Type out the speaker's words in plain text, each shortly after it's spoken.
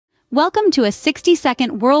Welcome to a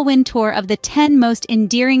 60-second whirlwind tour of the 10 most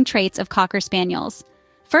endearing traits of Cocker Spaniels.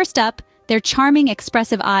 First up, their charming,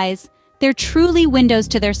 expressive eyes. They're truly windows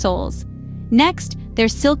to their souls. Next, their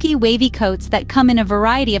silky, wavy coats that come in a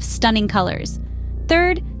variety of stunning colors.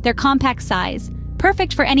 Third, their compact size,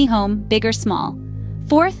 perfect for any home, big or small.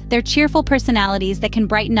 Fourth, their cheerful personalities that can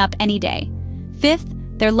brighten up any day. Fifth,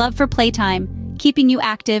 their love for playtime, keeping you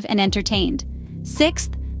active and entertained.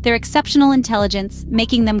 Sixth, their exceptional intelligence,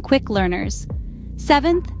 making them quick learners.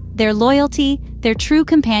 Seventh, their loyalty, their true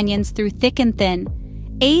companions through thick and thin.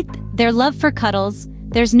 Eighth, their love for cuddles.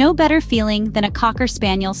 There's no better feeling than a Cocker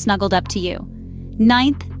Spaniel snuggled up to you.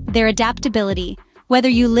 Ninth, their adaptability, whether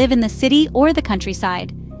you live in the city or the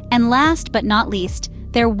countryside. And last but not least,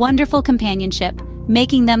 their wonderful companionship,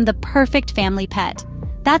 making them the perfect family pet.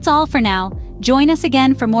 That's all for now. Join us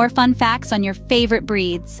again for more fun facts on your favorite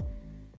breeds.